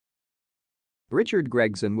Richard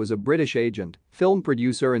Gregson was a British agent, film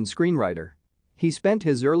producer and screenwriter. He spent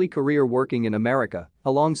his early career working in America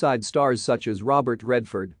alongside stars such as Robert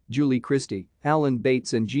Redford, Julie Christie, Alan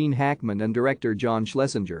Bates and Gene Hackman and director John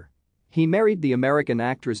Schlesinger. He married the American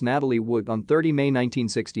actress Natalie Wood on 30 May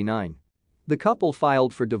 1969. The couple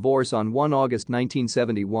filed for divorce on 1 August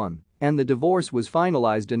 1971, and the divorce was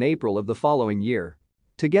finalized in April of the following year.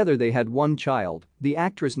 Together they had one child, the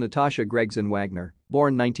actress Natasha Gregson Wagner,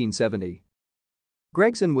 born 1970.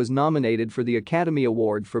 Gregson was nominated for the Academy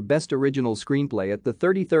Award for Best Original Screenplay at the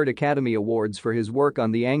 33rd Academy Awards for his work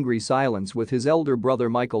on The Angry Silence with his elder brother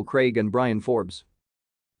Michael Craig and Brian Forbes.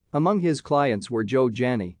 Among his clients were Joe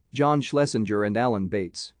Janney, John Schlesinger and Alan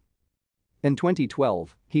Bates. In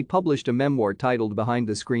 2012, he published a memoir titled Behind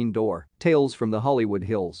the Screen Door: Tales from the Hollywood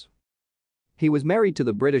Hills. He was married to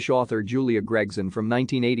the British author Julia Gregson from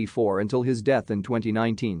 1984 until his death in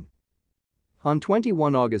 2019. On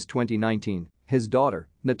 21 August 2019, his daughter,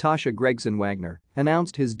 Natasha Gregson Wagner,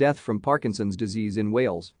 announced his death from Parkinson's disease in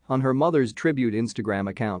Wales on her mother's tribute Instagram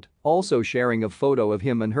account, also sharing a photo of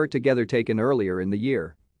him and her together taken earlier in the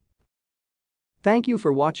year. Thank you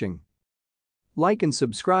for watching. Like and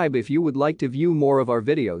subscribe if you would like to view more of our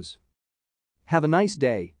videos. Have a nice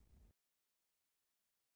day.